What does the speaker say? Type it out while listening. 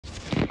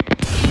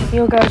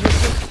Yo guys,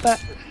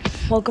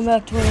 welcome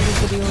back to another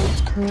video.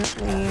 It's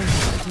currently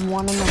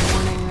 1 in the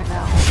morning right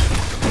now.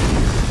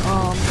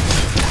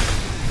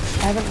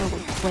 I haven't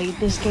really played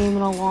this game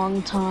in a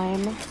long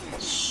time,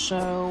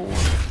 so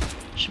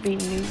it should be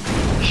new to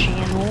the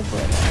channel,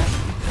 but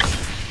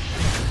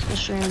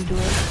let's try and do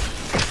it.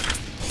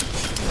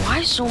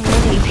 Why so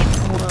many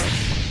people up?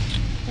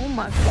 Oh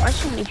my god, why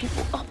so many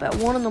people up at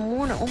 1 in the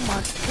morning? Oh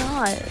my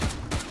god.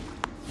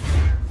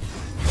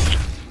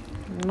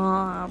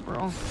 Nah,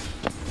 bro.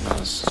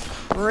 This is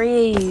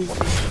crazy.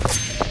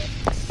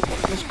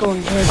 Let's go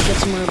and try to get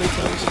some early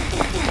kills.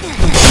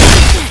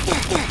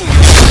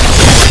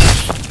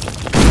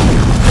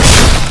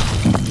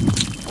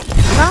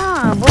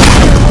 Nah, bro,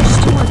 let's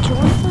do more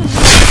killing things.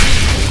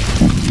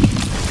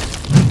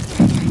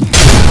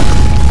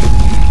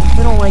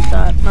 We don't like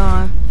that,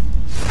 nah.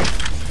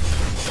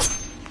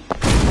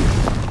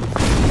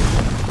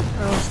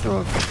 Alright, let's throw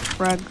a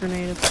frag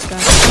grenade at this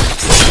guy.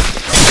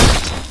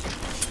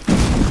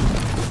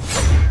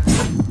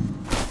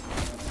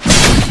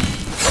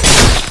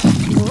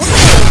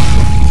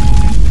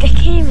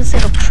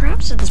 Set up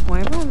traps at this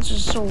point. Everyone's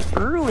just so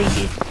early.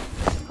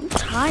 I'm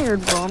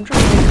tired, bro. I'm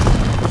trying to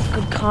make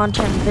good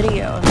content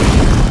videos.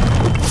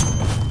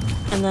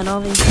 And then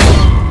all these people.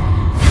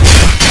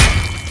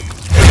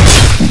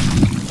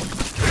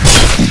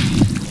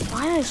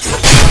 Why did I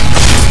switch?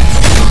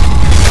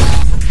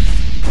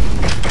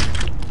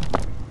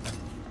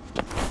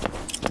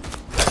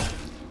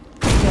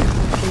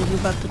 Okay, you're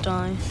about to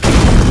die.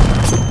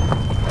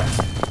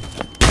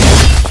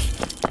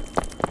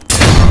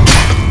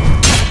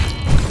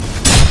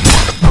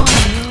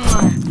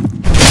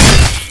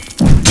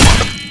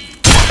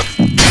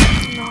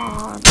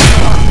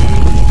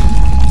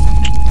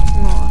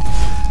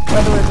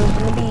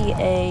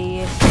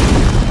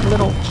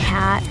 Little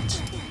cat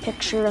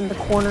picture in the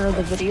corner of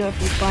the video.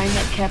 If you find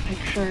that cat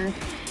picture,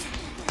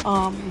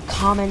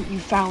 comment you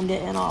found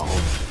it and I'll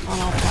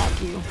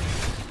tag you.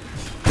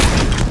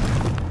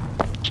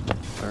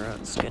 Alright,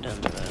 let's get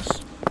into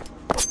this.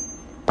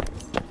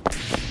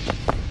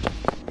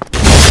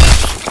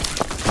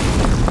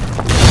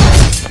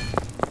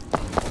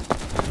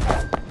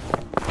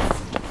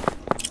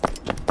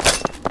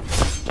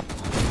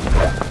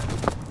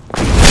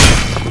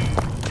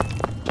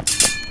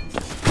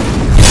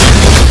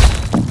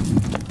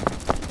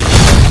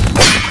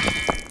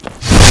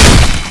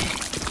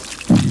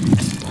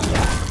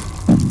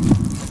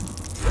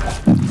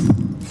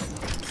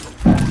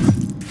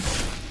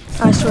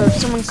 I swear, if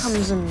someone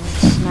comes and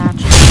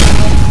snatches me.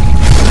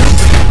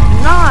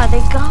 Nah, they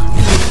got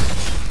me.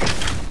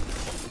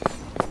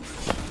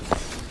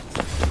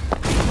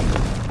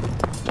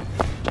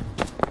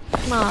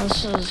 Nah,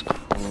 this is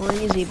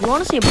crazy. If you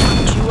want to see a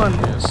part 2 on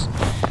this,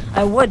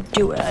 I would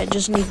do it. I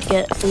just need to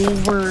get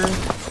over,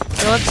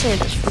 let's say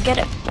this, if we get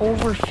it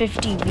over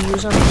 50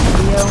 views on the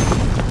video,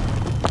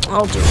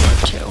 I'll do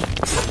part 2.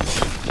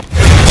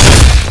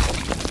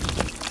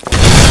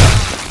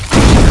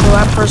 So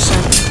that person.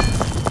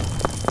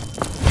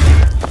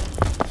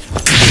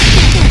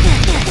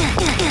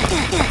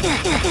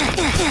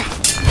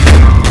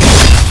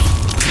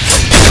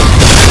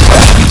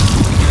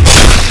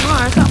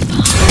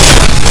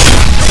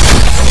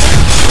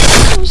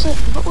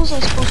 What was I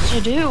supposed to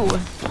do? Hold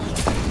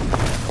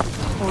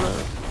up.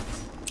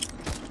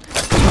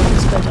 So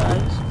this guy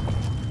dies.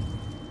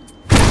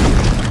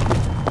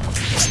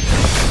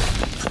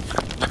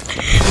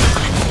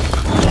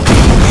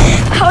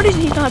 How did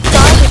he not die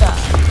to that?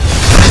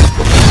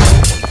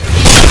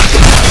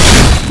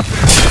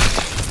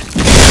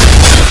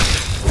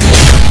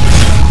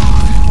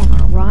 Hold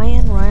on,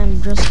 Ryan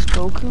dressed as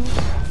Goku?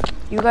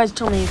 You guys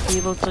tell me if he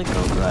looks like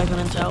Goku, I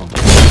couldn't tell.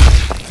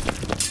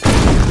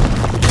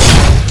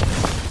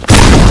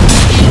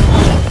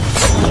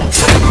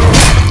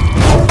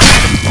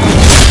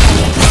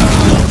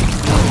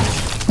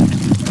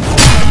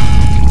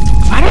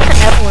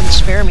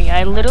 Spare me.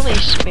 I literally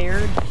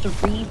spared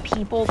 3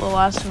 people the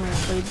last time I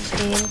played this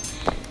game.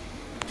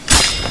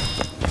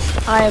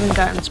 I haven't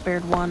gotten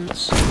spared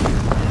once.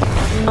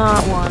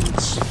 Not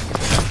once.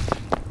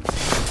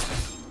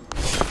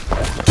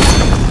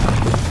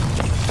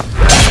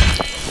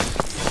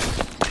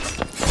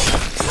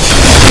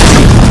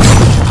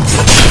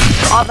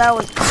 Oh, that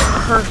was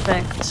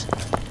perfect.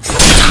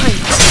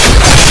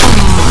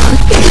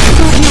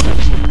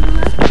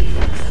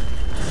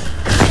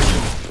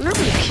 How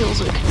many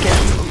kills I could get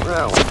in a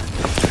row?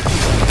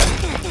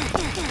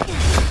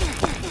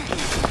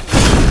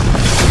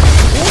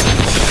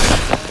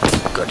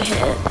 Good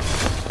hit.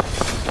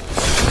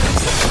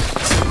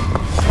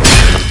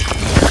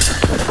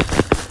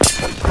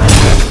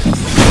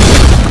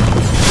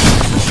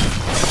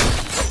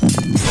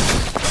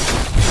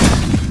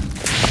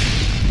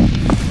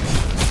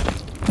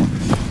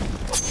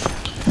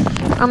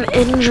 I'm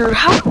injured.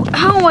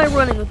 How am I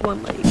running with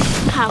one leg?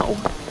 How?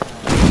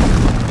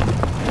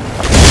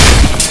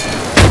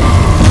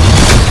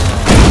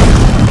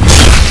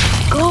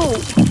 Go!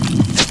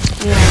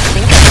 Yeah, I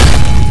think.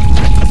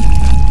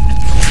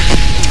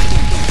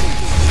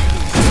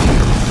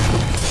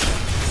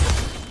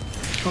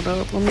 Hold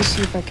up, let me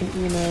see if I can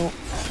emote.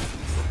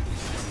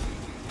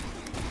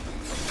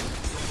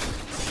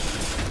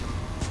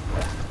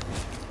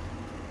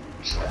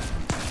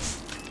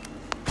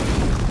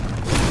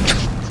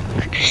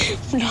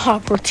 Nah,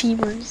 we're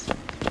teamers.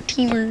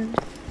 Teamers.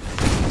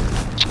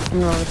 I'm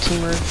not a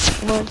teamer.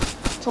 Come on,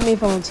 tell me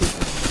if I'm a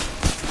teamer.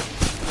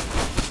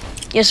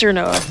 Yes or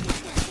no?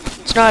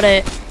 It's not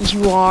a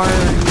you are or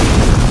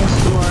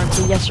yes you are. It's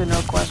a yes or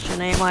no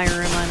question. Am I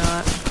or am I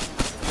not?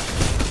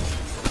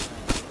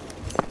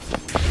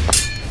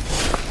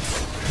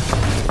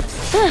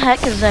 What the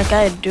heck is that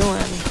guy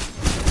doing?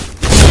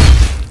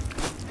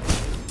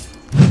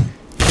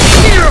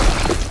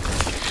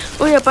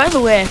 Oh yeah, by the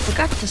way, I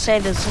forgot to say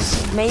this.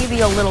 This is maybe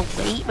a little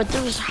late, but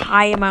there's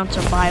high amounts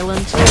of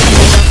violence.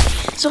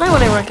 So I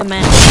would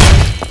recommend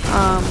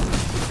a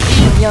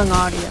young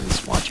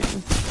audience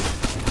watching.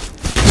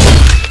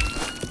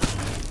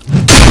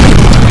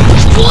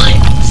 What?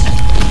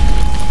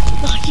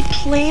 Oh, he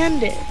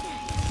planned it.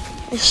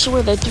 I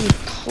swear that dude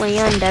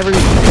planned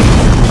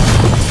everything.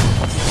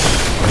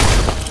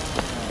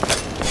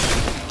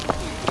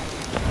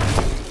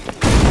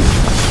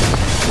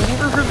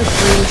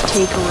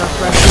 Take a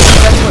refresher.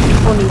 That's what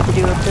people need to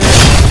do if they're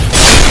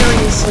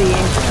seriously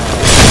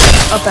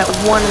up at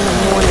 1 in the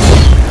morning.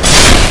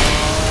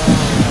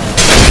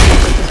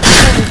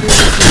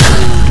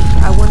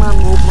 I went on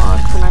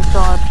Roblox and I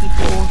saw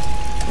people.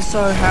 I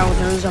saw how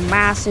there was a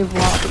massive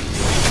lobby.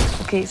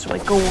 Okay, so I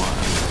go on.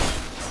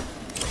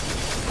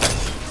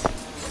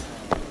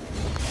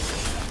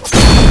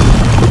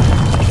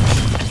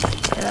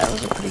 Yeah, that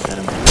was a pretty good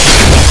amount.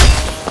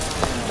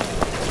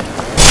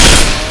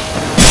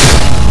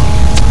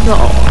 No,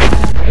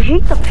 I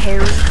hate the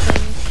parry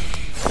thing.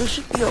 There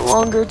should be a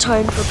longer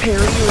time for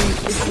parry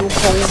if you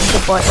hold the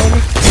button.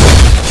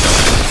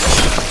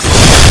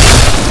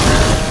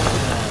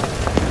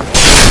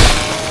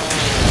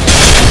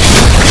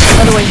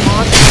 By the way,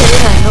 Monster,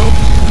 I hope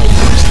I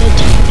use the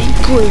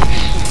technique where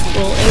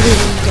while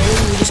everyone's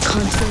going, you just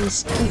constantly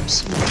keep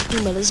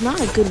smacking, but it's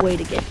not a good way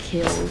to get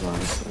kills,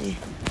 honestly.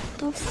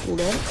 The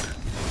flip?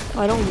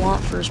 I don't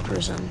want first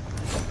person.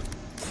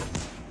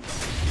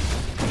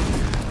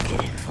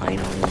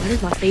 Finally, why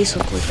does my face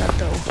look like that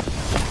though?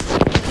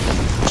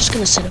 I'm just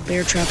gonna set a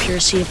bear trap here,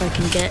 see if I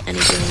can get any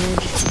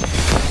damage.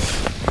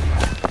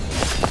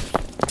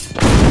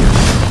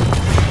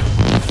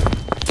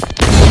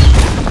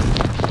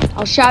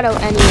 I'll shout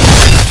out anyone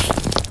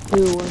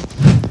who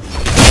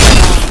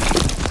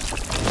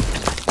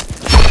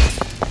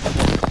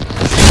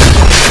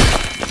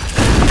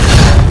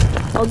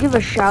I'll give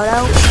a shout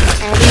out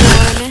to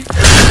anyone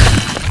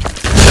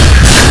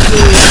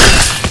who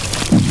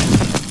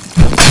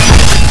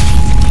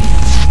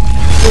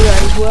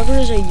whoever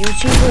is a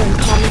YouTuber and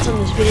comments on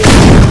this video,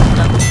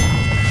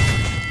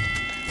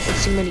 let's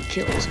see many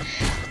kills.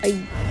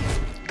 I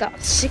got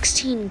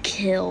 16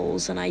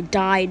 kills and I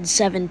died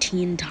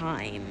 17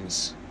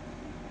 times.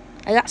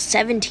 I got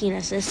 17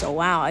 assists, so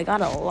wow, I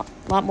got a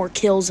lot more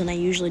kills than I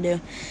usually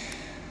do.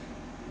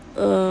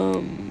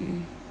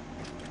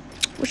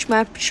 Which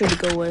map should we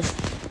go with?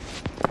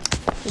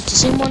 It's the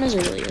same one as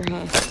earlier,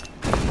 huh?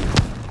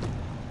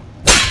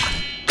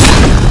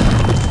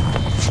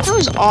 That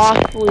was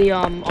awfully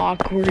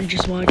awkward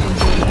just watching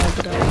someone else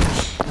die.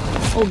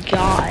 Oh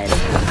god.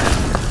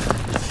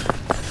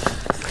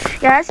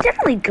 Yeah, that's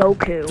definitely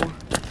Goku.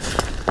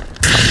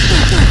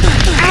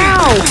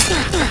 Ow!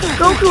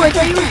 Goku, I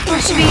thought he was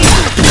supposed to be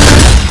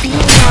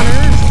beating on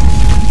Earth.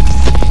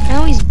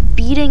 Now he's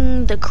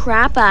beating the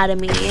crap out of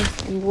me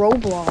in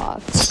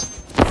Roblox.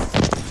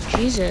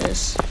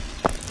 Jesus.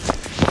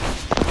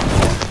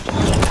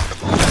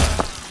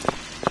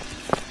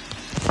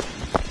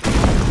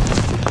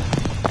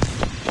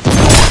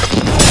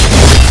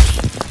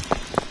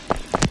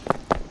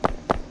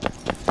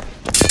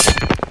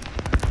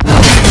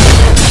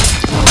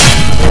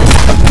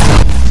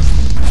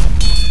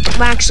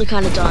 I'm actually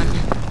kind of done.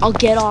 I'll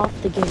get off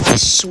the game, I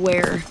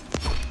swear.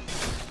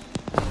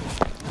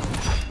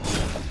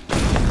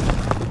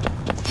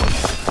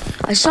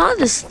 I saw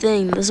this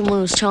thing that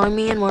someone was telling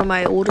me in one of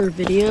my older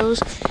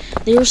videos.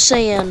 They were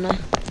saying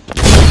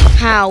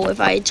how if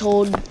I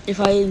told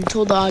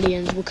the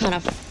audience what kind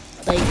of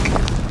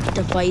like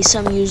device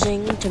I'm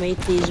using to make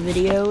these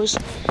videos,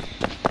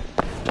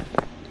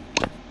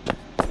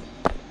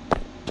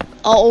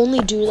 I'll only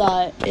do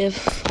that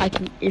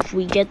if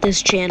we get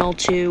this channel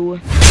to,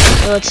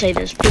 let's say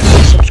this, 50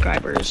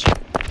 subscribers. Then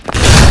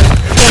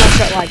I'll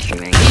start live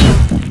streaming.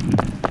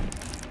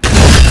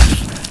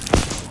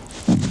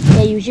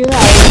 Yeah, you hear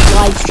that? I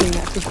live stream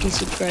at 50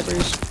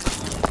 subscribers.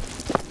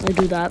 I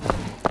do that.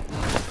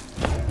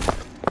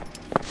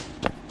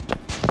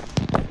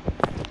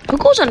 Who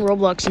goes on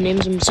Roblox and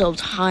names themselves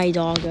Hi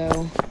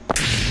Doggo?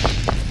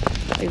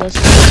 Like, that's a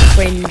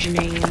cringe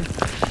name.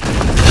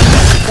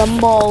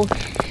 Gumball.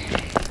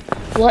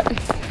 What?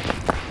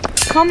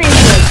 Come in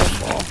here,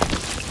 Gumball.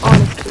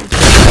 Honestly.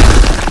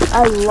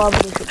 I love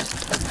this.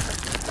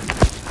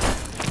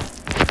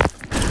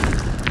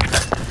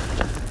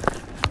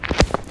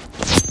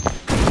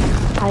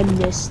 I I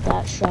missed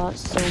that shot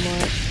so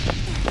much.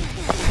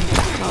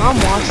 I'm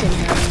watching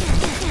him.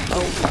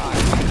 Oh god.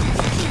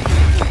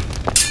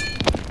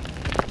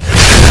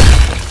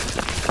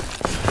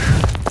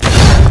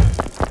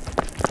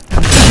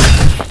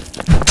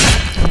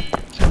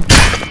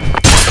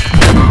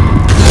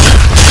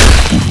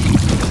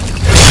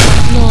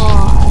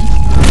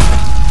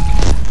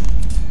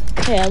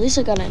 Hey, at least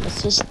I got an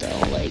assist though,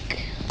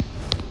 like.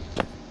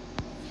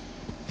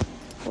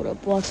 Hold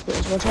up, watch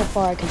this. Watch how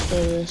far I can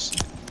throw this.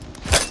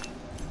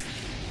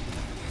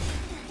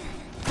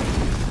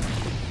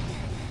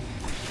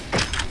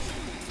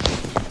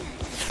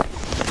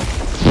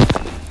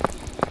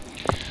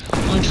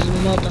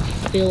 I'm about to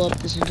fill up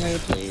this entire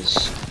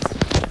place.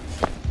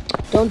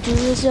 Don't do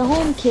this at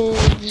home,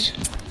 kids.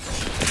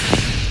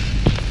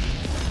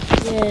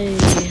 Yay.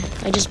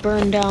 I just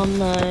burned down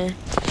the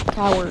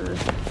tower.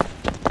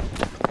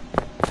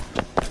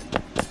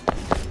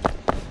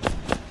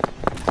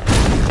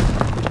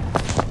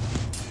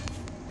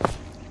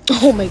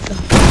 Oh my god.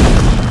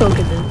 Look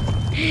at this.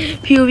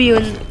 POV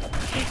and...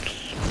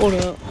 Hold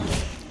up.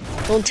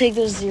 Don't take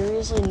this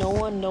seriously. No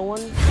one.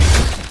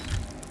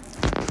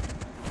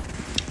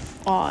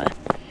 Aw.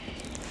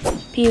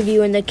 POV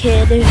when the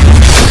kid...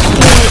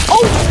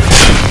 Oh!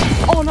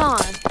 Oh no!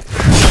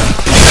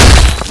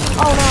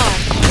 Oh no!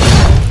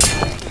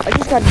 I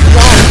just got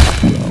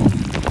jumped.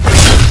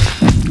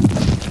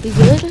 You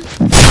good?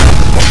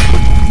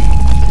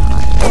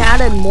 It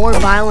added more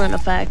violent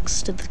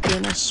effects to the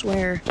game, I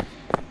swear.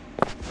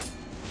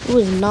 It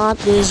was not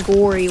this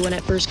gory when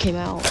it first came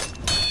out.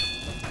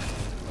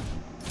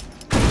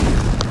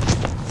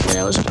 Yeah,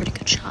 that was a pretty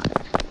good shot.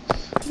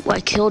 Ooh, I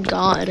killed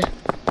God.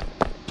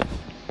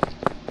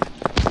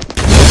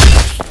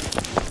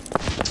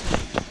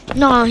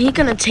 Nah, he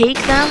gonna take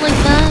that like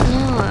that?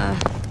 Nah.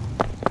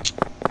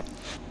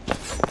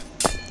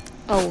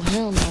 Oh,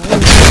 hell no.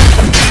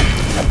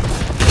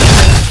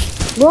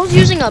 Bro's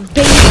using a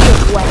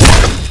basic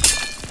weapon.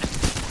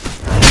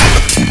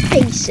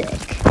 Basic.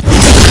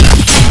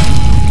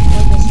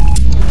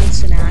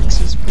 An axe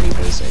is pretty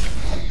basic.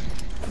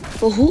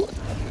 But who?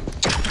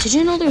 Did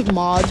you know there's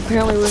mods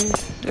apparently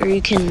where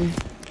you can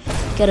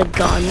get a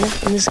gun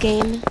in this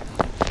game?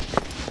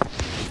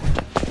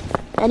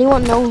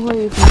 Anyone know where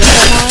you can get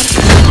that mod?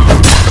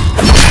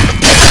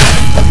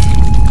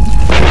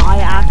 No, I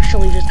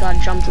actually just got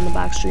jumped in the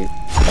back street.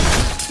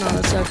 No,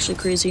 that's actually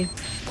crazy.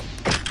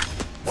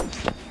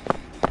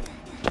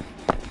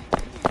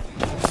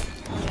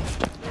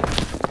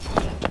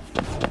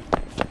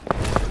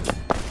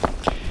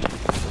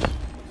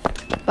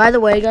 By the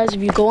way, guys,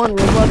 if you go on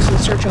Roblox and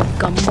search up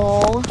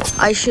Gumball,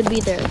 I should be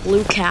there.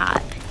 Blue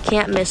cat.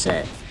 Can't miss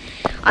it.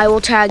 I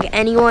will tag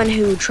anyone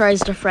who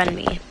tries to friend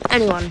me.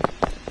 Anyone.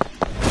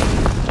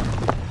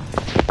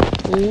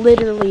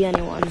 Literally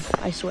anyone,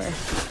 I swear.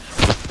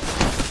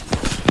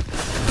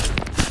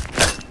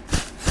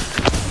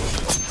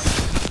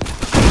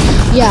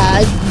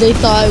 Yeah, they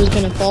thought I was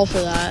gonna fall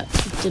for that,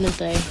 didn't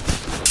they?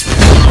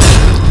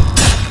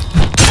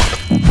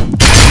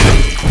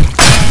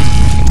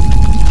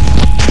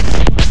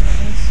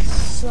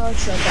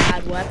 Such a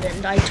bad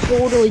weapon. I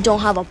totally don't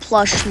have a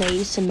plush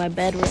mace in my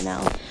bed right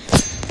now.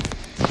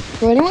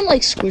 Bro, anyone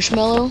like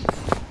Squishmallow?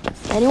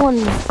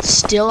 Anyone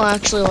still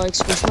actually like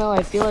Squishmallow?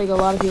 I feel like a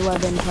lot of people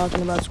have been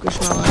talking about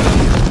Squishmallow.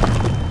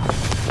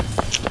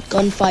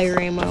 Gunfire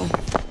ammo.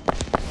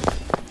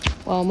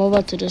 Wow, I'm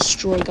about to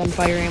destroy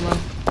gunfire ammo.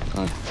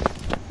 Huh.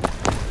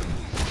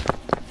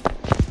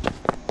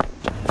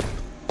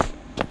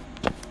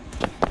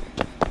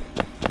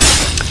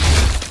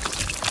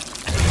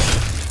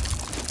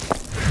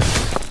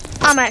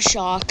 I'm at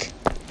shock.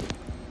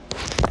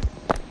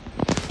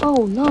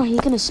 Oh no, he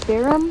gonna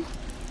spare him?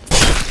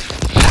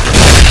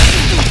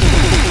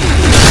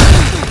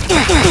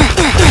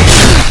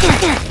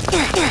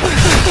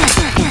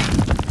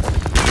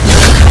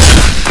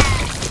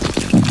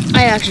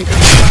 I actually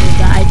considered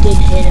that. I did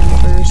hit him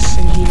first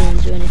and he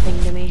didn't do anything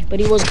to me. But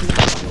he was coming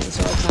up on me,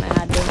 so I kinda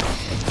had to.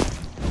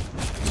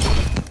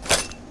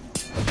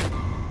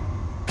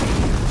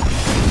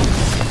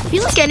 I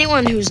feel like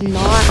anyone who's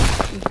not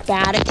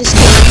bad at this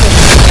game will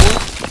know.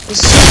 As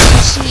soon as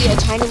you see a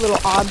tiny little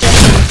object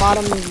on the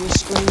bottom of your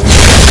screen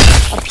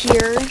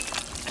appear,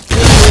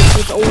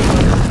 it's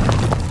over.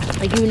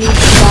 Like, you need to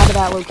get out of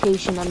that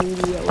location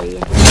immediately.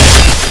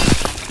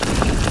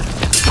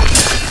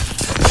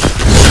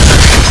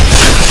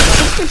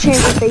 What's the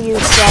chance that they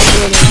use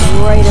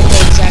graduating right at the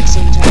exact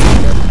same time I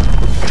did?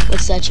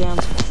 What's that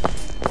chance?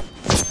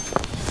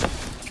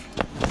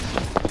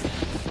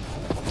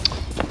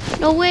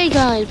 No way,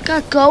 guys. We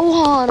got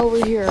Gohan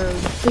over here.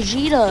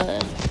 Vegeta.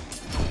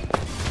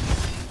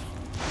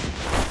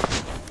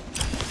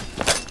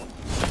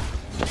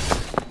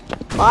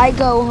 Bye,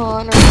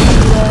 Gohan, or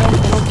Vegeta. I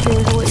don't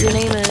care what your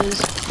name is.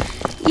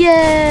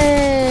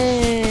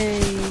 Yay!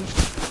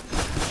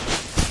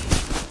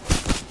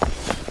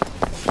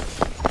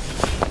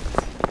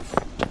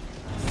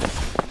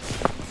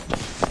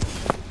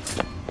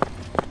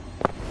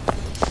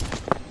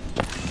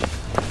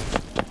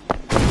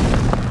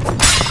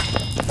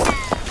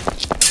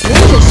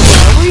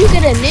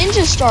 a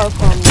ninja star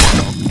from?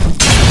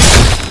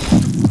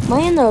 Am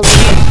I in the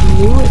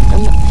new?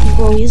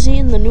 Bro, is he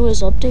in the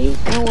newest update?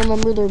 I don't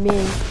remember there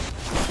being.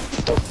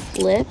 What the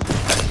flip?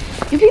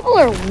 You people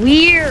are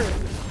weird.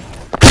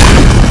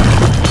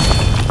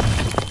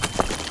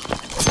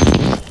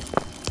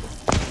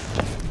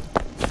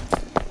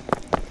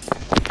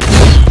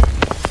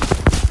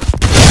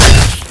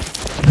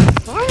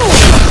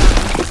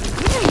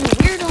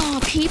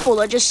 People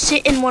that just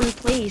sit in one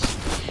place,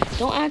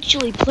 don't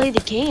actually play the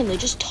game, they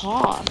just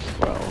talk,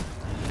 bro.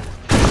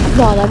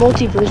 Nah, that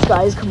multiverse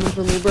guy is coming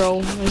for me, bro.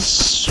 I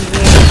swear.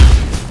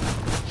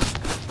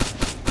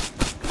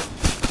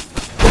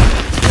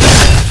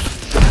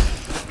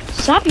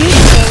 Stop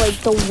using like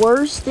the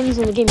worst things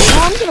in the game. You know,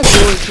 I'm gonna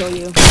glory kill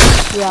you.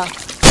 Yeah.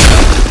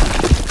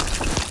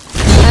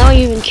 I don't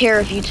even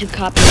care if YouTube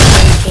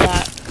copyrights me for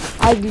that.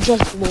 I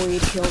just glory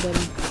killed him.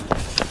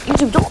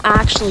 YouTube, don't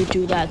actually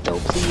do that though,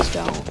 please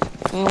don't.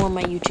 I don't want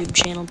my YouTube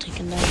channel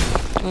taken down.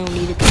 I don't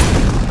need it.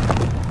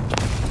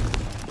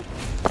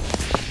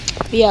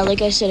 But yeah,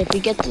 like I said, if we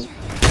get this... I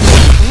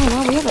don't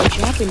know, we have a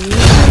Japanese here? I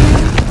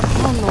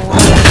don't know why.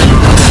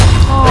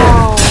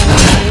 Oh,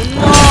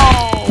 no!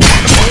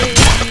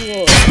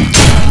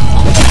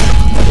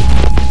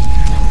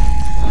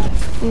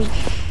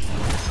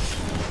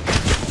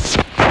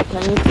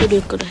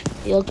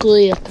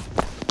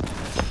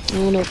 I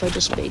don't know if I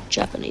just speak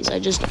Japanese. I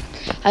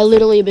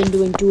literally have been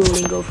doing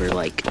Duolingo for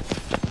like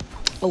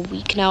a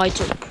week now. I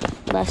took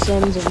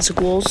lessons in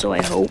school, so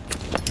I hope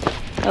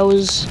that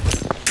was.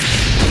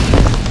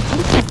 How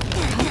did that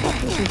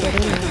person get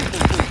in there?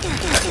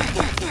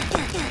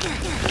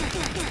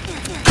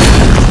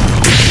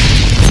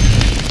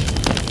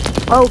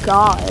 Oh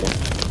God!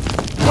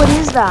 What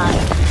is that?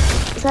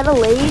 Is that a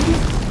leg?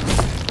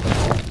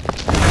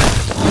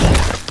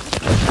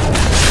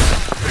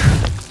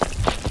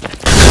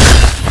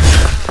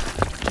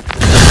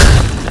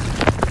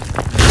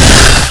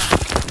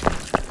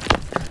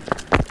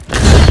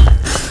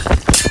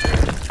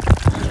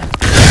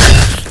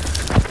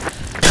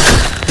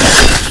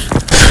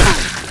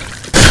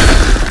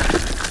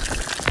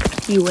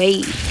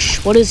 UH.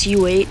 What does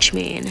UH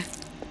mean?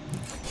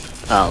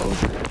 Oh.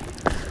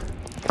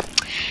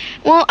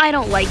 Well, I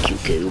don't like you,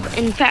 Goob.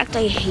 In fact,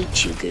 I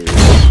hate you, Goob.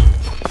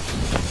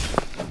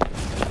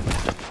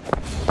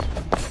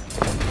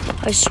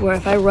 I swear,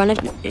 if I run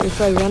into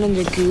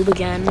Goob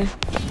again.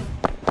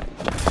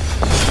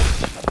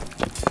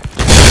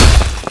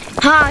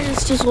 Ha!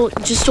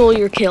 Just stole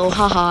your kill.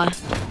 Haha.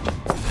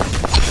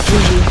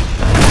 GG.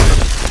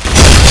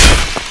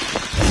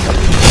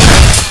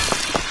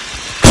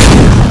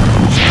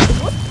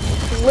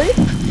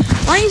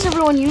 Why is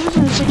everyone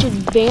using such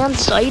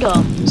advanced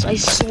items? I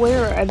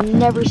swear, I've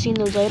never seen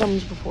those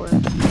items before.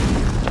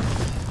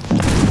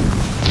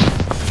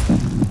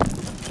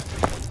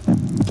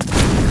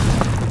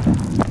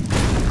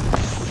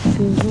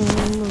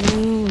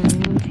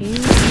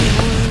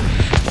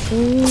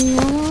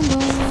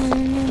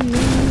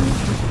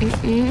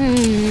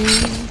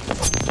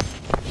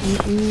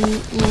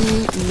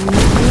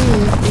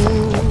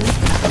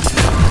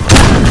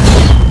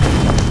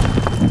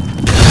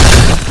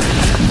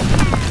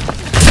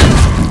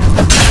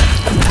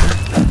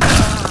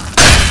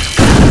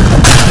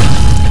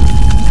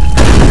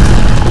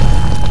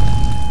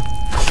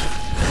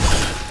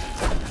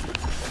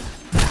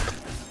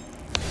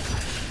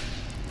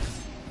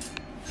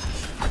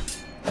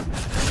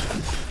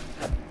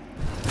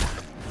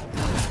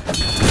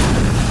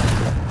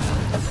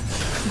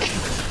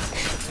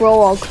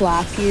 Bro, I'll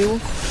clap you.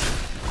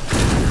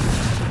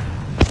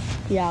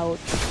 Yeah.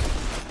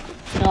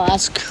 No,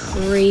 that's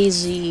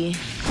crazy.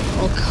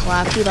 I'll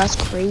clap you. That's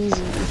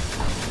crazy.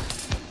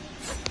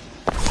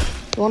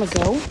 You wanna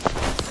go?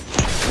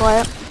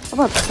 Well, I'm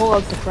about to pull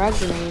out the frag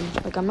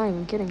grenade. Like, I'm not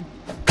even kidding.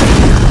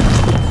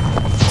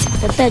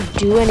 Did that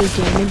do any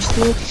damage to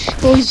me?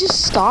 Bro, he's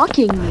just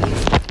stalking me.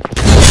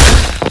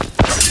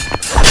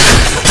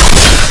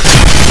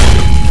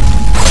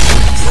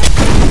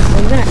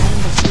 I'm gonna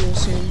end the video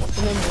soon.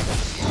 Remember,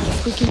 if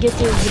we can get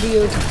this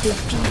video to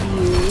 50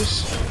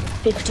 views,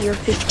 50 or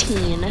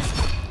 15,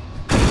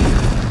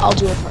 I'll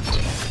do a part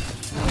 2.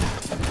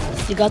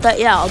 You got that?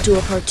 Yeah, I'll do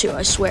a part 2,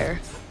 I swear.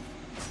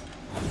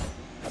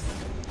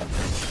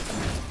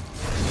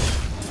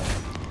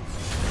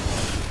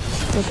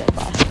 Okay,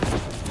 bye.